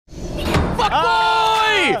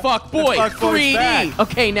Fuck boy! 3D!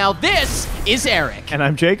 Okay, now this is Eric. And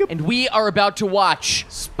I'm Jacob. And we are about to watch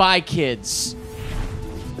Spy Kids.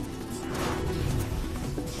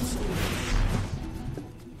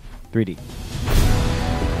 .3D.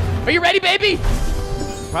 Are you ready, baby?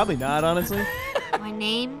 Probably not, honestly. My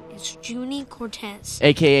name is Junie Cortez.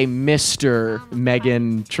 AKA Mr.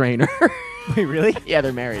 Megan Trainor. Wait, really? Yeah,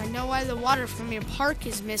 they're married. I know why the water from your park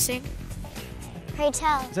is missing. Pray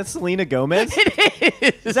tell. Is that Selena Gomez? It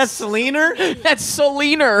is. Is that Selena? That's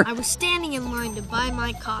Selena. I was standing in line to buy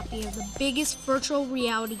my copy of the biggest virtual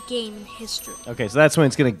reality game in history. Okay, so that's when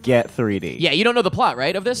it's gonna get 3D. Yeah, you don't know the plot,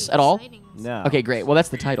 right, of this at all? Exciting. No. Okay, great. Well, that's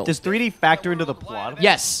the title. Does 3D factor into the plot?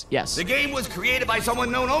 Yes, yes. The game was created by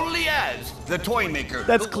someone known only as the Toy Maker.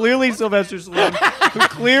 That's clearly Sylvester Stallone, who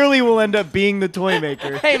clearly will end up being the toy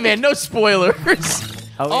maker. Hey, man, no spoilers.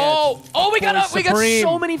 Oh, we got Supreme.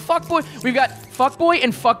 so many fuckboy. We've got fuckboy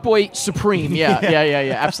and fuckboy supreme. Yeah,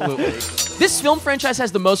 absolutely. This film franchise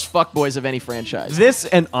has the most fuckboys of any franchise. This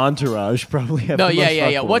and Entourage probably have No, the most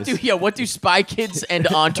fuckboys. What do Spy Kids and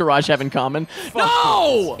Entourage have in common?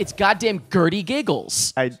 No! It's goddamn Gertie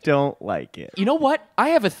Giggles. I don't like it. You know what? I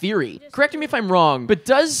have a theory. Correct me if I'm wrong, but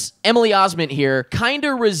does Emily Osment here kind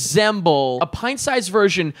of resemble a pint-sized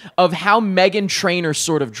version of how Meghan Trainor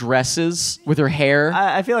sort of dresses with her hair?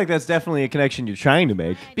 I feel like that's definitely a connection you're trying to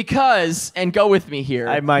make. Because, and go with me here,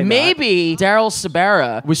 I might not. maybe Daryl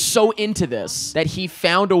Sabara was so into this that he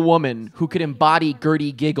found a woman who could embody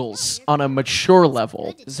Gertie Giggles on a mature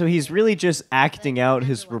level. So he's really just acting out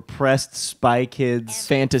his repressed Spy Kids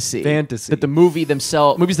Fantasy. Fantasy. That the movies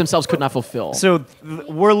themselves could not fulfill. So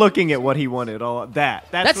we're looking at what he wanted. All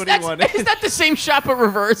that's what he wanted. Is that the same shot but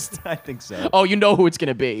reversed? I think so. Oh, you know who it's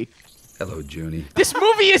gonna be. Hello, Junie. This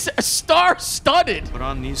movie is star-studded. Put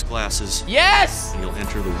on these glasses, Yes! and you'll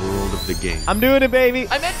enter the world of the game. I'm doing it, baby.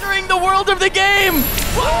 I'm entering the world of the game!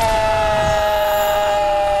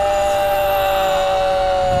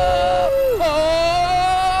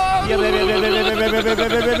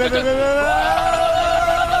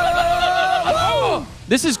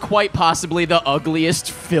 This is quite possibly the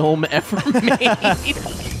ugliest film ever made.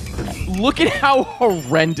 Look at how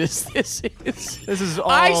horrendous this is. This is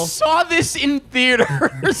all. I saw this in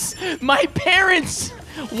theaters. My parents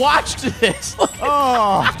watched this.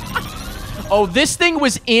 Oh, this thing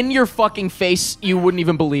was in your fucking face. You wouldn't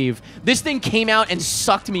even believe. This thing came out and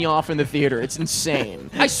sucked me off in the theater. It's insane.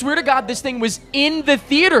 I swear to God, this thing was in the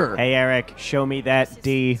theater. Hey, Eric, show me that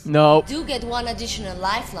D. No. Do get one additional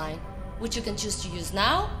lifeline, which you can choose to use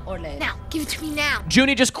now or later. Now, give it to me now.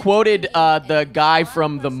 Junie just quoted the guy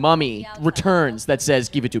from The Mummy Returns that says,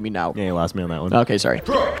 "Give it to me now." Yeah, you lost me on that one. Okay, sorry.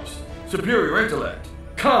 Pros, superior intellect.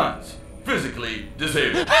 Cons, physically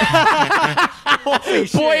disabled.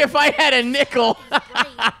 Boy, if I had a nickel.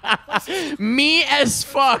 Me as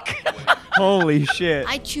fuck. Holy shit.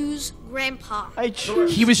 I choose Grandpa.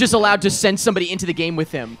 He was just allowed to send somebody into the game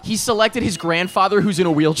with him. He selected his grandfather who's in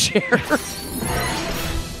a wheelchair.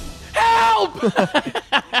 Help!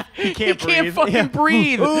 He can't breathe. fucking Yeah.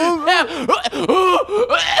 breathe.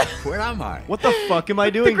 Where am I? What the fuck am I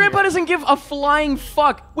doing? The grandpa here? doesn't give a flying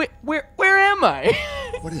fuck. Where am I?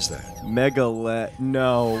 What is that? Megalet.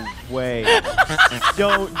 No way.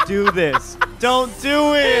 Don't do this. Don't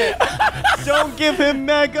do it. Don't give him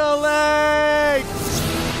mega legs.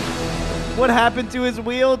 What happened to his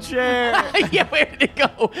wheelchair? Yeah, where did it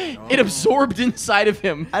go? It absorbed inside of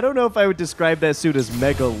him. I don't know if I would describe that suit as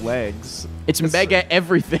mega legs. It's mega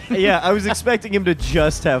everything. Yeah, I was expecting him to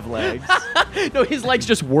just have legs. No, his legs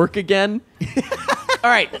just work again. All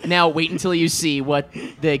right, now wait until you see what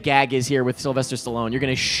the gag is here with Sylvester Stallone. You're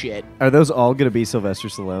gonna shit. Are those all gonna be Sylvester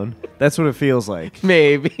Stallone? That's what it feels like.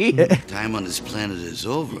 Maybe. Time on this planet is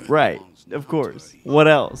over. Right, of course. What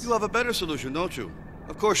else? You have a better solution, don't you?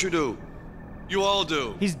 Of course you do. You all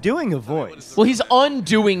do. He's doing a voice. Well, he's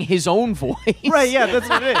undoing his own voice. Right, yeah, that's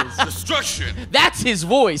what it is. Destruction. That's his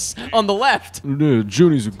voice on the left.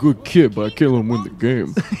 Junie's a good kid, but I can't let him win the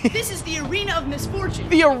game. This is the Arena of Misfortune.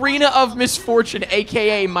 The Arena of Misfortune,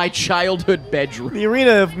 a.k.a. my childhood bedroom. The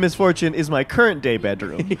Arena of Misfortune is my current day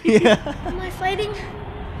bedroom. Yeah. Am I fighting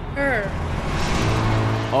her?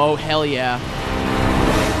 Oh, hell yeah.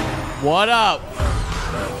 What up?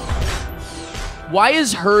 Why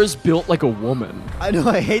is hers built like a woman? I know,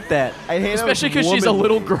 I hate that. I hate Especially because she's a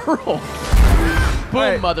little girl. Boom,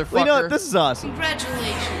 right. motherfucker. Well, you know what? This is awesome.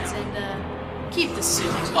 Congratulations, and keep the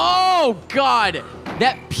suit. Oh, God.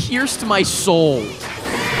 That pierced my soul.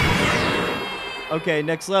 Okay,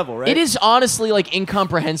 next level, right? It is honestly, like,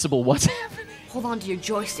 incomprehensible what's happening. Hold on to your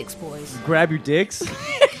joysticks, boys. Grab your dicks.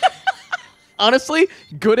 Honestly,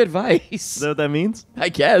 good advice. Is that what that means? I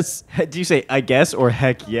guess. Do you say I guess or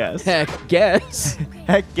heck yes? Heck, guess.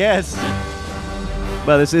 Heck yes.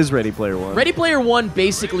 Well, this is Ready Player One. Ready Player One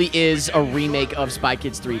basically is a remake of Spy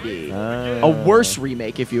Kids 3D. A worse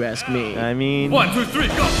remake, if you ask me. I mean... 1, 2, 3,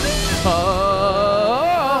 go!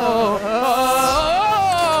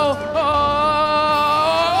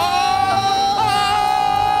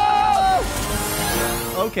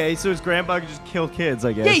 Okay, so his grandpa can just kill kids,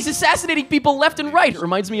 I guess. Yeah, he's assassinating people left and right. It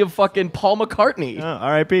reminds me of fucking Paul McCartney.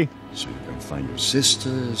 R.I.P. So you can find your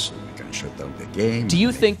sisters, so you can shut down the game. Do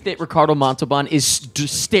you think that Ricardo Montalban is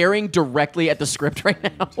staring directly at the script right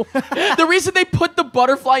now? The reason they put the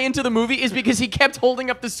butterfly into the movie is because he kept holding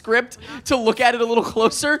up the script to look at it a little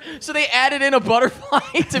closer, so they added in a butterfly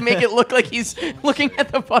to make it look like he's looking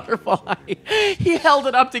at the butterfly. He held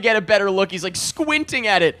it up to get a better look. He's like squinting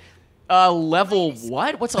at it. Level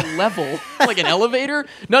what? What's a level? Like an elevator?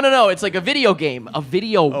 No. It's like a video game. A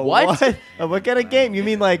video what? What kind of game? You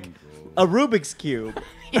mean like a Rubik's Cube?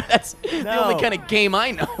 Yeah, that's the only kind of game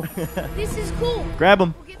I know. This is cool. Grab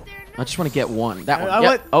him. I just want to get one. That one. I Yep.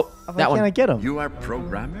 want- Oh, Why that can't I one. get him? You are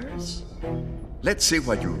programmers? Let's see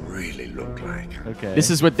what you really look like. Okay. This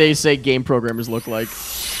is what they say game programmers look like.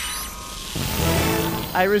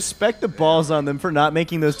 I respect the balls on them for not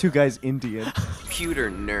making those two guys Indian.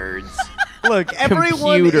 Computer nerds. Look,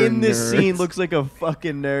 everyone Computer in this nerds. scene looks like a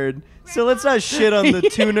fucking nerd. So let's not shit on the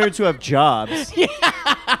two nerds who have jobs.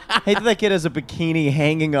 Hey, that kid has a bikini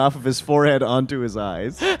hanging off of his forehead onto his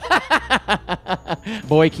eyes.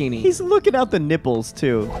 Boykini. He's looking out the nipples,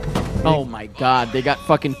 too. Oh my god, they got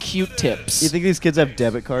fucking cute tips. You think these kids have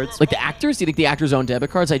debit cards? Like the actors? Do you think the actors own debit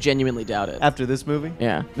cards? I genuinely doubt it. After this movie?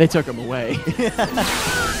 Yeah, they took them away.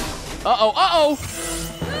 Uh-oh.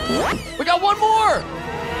 We got one more!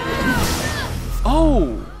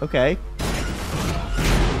 Oh! Okay.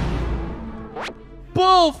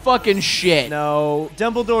 Bull fucking shit. No.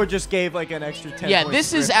 Dumbledore just gave like an extra 10 Yeah, points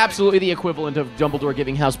this to is Gryffindor. absolutely the equivalent of Dumbledore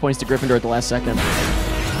giving house points to Gryffindor at the last second.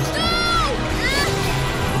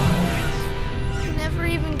 I never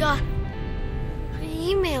even got an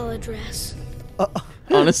email address.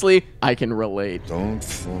 Honestly, I can relate. Don't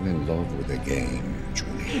fall in love with the game,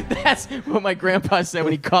 Julie. That's what my grandpa said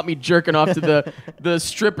when he caught me jerking off to the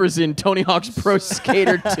strippers in Tony Hawk's Pro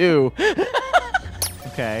Skater 2.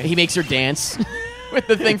 Okay. He makes her dance with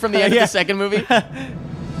the thing from the end of the second movie.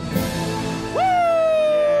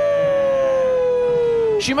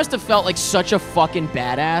 She must have felt like such a fucking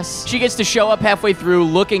badass. She gets to show up halfway through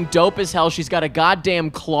looking dope as hell. She's got a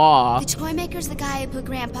goddamn claw. The toy maker's the guy who put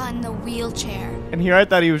Grandpa in the wheelchair. And here I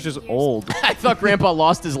thought he was just old. I thought Grandpa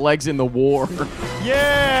lost his legs in the war.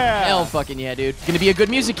 Yeah! Hell fucking yeah, dude. Gonna be a good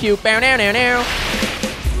music cue. Bow now now now.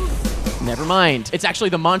 Never mind. It's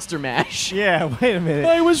actually the Monster Mash. Yeah, wait a minute.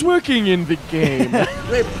 I was working in the game.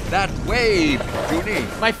 Rip that wave, Julie.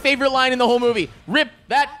 My favorite line in the whole movie. Rip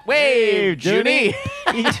that wave, Junie.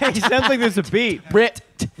 he sounds like there's a beat. Ripped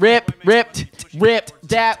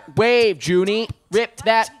that wave, Junie. Ripped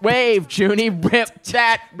that wave, Junie. Ripped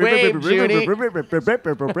that wave, Junie.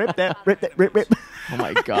 Oh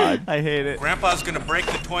my god. I hate it. Grandpa's gonna break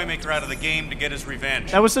the toy maker out of the game to get his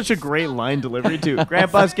revenge. That was such a great line delivery, too.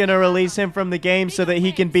 Grandpa's gonna release him from the game so that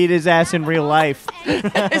he can beat his ass in real life.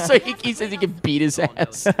 So he says he can beat his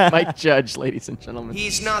ass. Mike Judge, ladies and gentlemen.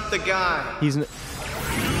 He's not the guy. He's...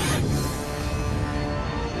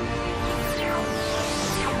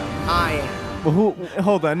 I am. Well,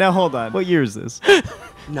 hold on. What year is this?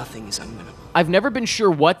 Nothing is unwinnable. I've never been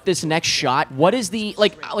sure what this next shot. What is the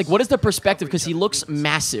like? What is the perspective? Because he looks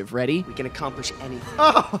massive. Ready? We can accomplish anything.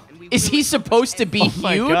 Oh! Is he supposed to be huge?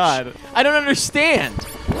 my God. I don't understand.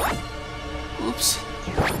 Oops.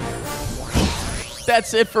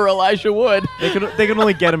 That's it for Elijah Wood. They could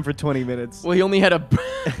only get him for 20 minutes. Well, he only had a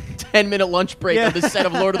 10-minute lunch break on the set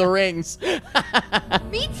of Lord of the Rings.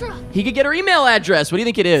 Mitra! He could get her email address. What do you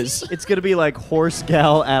think it is? It's gonna be like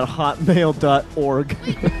horsegal@hotmail.org.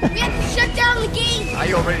 We have to shut down the game!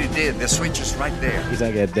 I already did. The switch is right there. He's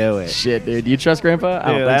not gonna do it. Shit, dude. You trust Grandpa?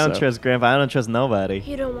 Dude, I don't think so. trust Grandpa. I don't trust nobody.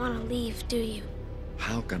 You don't want to leave, do you?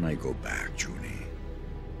 How can I go back, Julie?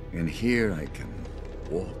 And here I can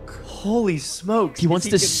walk. Holy smokes. He wants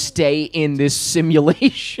to stay in this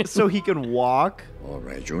simulation. So he can walk? All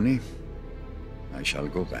right, Julie. I shall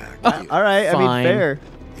go back. All right, I Fine. mean, fair.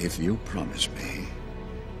 If you promise me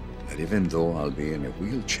that even though I'll be in a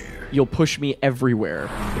wheelchair, You'll push me everywhere.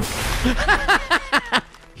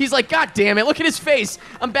 He's like, God damn it, look at his face.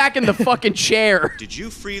 I'm back in the fucking chair. Did you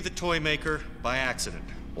free the toy maker by accident?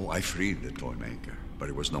 oh, I freed the toy maker but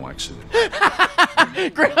it was no accident.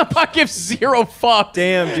 Grandpa gives zero fuck.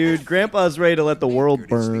 Damn, dude. Grandpa's ready to let the world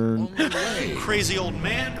burn. Crazy old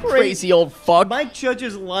man. Crazy old fuck. Mike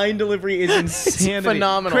Judge's line delivery is insanity.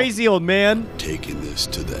 phenomenal. Crazy old man. Taking this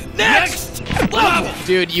to the Next level.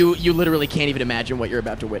 Dude, you literally can't even imagine what you're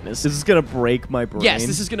about to witness. This is gonna break my brain. Yes,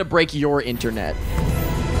 this is gonna break your internet.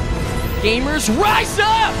 Gamers, rise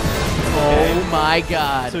up! Oh my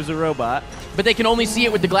god. So there's a robot. But they can only see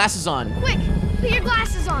it with the glasses on. Quick, put your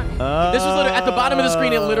glasses on. This was literally, at the bottom of the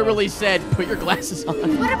screen, it literally said, put your glasses on.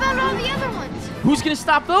 What about all the other ones? Who's gonna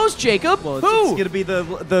stop those, Jacob? Well, Who? it's gonna be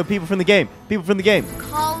the people from the game. People from the game.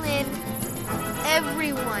 Call in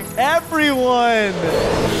everyone. Everyone!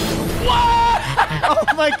 What? Oh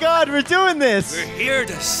my god, we're doing this! We're here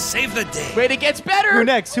to save the day. Wait, it gets better. Who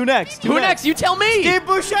next? Who next? Who next? You tell me. Steve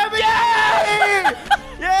Buscemi! Yeah!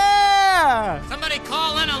 Yeah! Somebody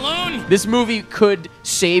call in a loon. This movie could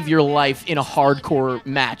save your life in a hardcore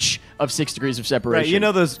match of 6 degrees of separation. Right, you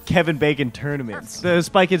know those Kevin Bacon tournaments. The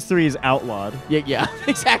Spy Kids 3 is outlawed. Yeah,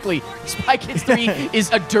 exactly. Spy Kids 3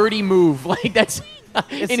 is a dirty move. Like, that's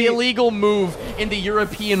an illegal move in the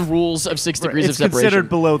European rules of 6 degrees of It's separation. considered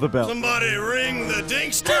below the belt. Somebody ring the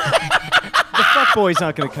dingster. The fuckboy's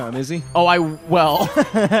not gonna come, is he? Oh, well,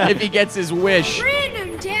 if he gets his wish.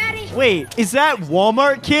 Brandon, Daddy. Wait, is that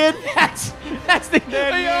Walmart kid? That's the...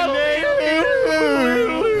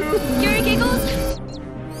 Gary Giggles?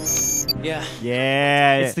 Yeah.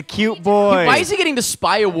 Yeah, it's the cute boy. Why is he getting the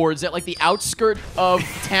spy awards at, like, the outskirt of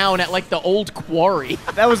town at, like, the old quarry?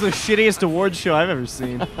 That was the shittiest award show I've ever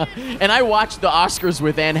seen. And I watched the Oscars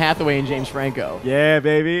with Anne Hathaway and James Franco. Yeah,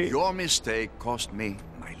 baby. Your mistake cost me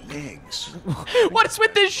my legs. What's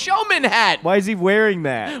with this showman hat? Why is he wearing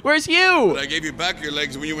that? Where's you? I gave you back your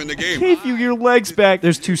legs when you were in the game. Gave you your legs back.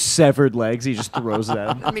 There's 2 severed legs. He just throws at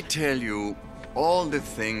him. Let me tell you all the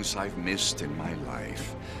things I've missed in my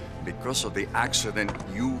life because of the accident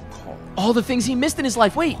you caused. All the things he missed in his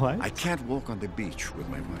life. Wait. What? I can't walk on the beach with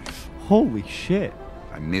my wife. Holy shit.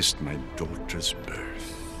 I missed my daughter's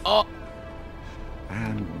birth Oh,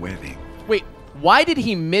 and wedding. wait. Why did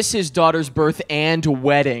he miss his daughter's birth and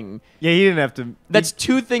wedding? Yeah, he didn't have to. That's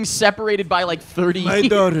 2 things separated by like 30 years.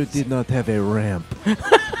 daughter did not have a ramp.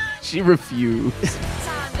 She refused.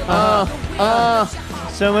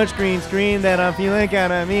 So much green screen that I'm feeling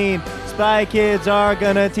kinda mean. Spy Kids are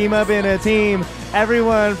gonna team up in a team.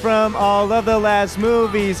 Everyone from all of the last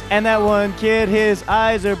movies. And that one kid, his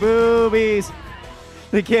eyes are boobies.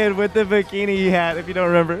 The kid with the bikini hat, if you don't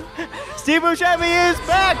remember. Steve Buscemi is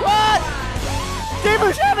back! What? Steve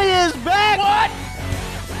Buscemi is back! What?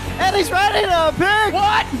 And he's riding a pig!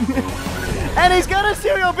 What? And he's gonna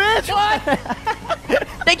steal your bitch! What?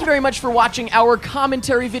 Thank you very much for watching our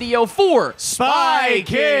commentary video for Spy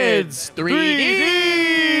Kids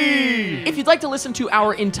 3D. If you'd like to listen to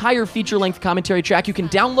our entire feature-length commentary track, you can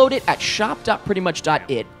download it at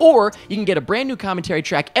shop.prettymuch.it, or you can get a brand new commentary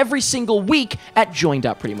track every single week at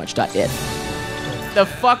join.prettymuch.it. The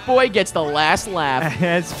fuckboy gets the last laugh.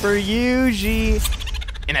 That's for you, G.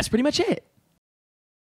 And that's pretty much it.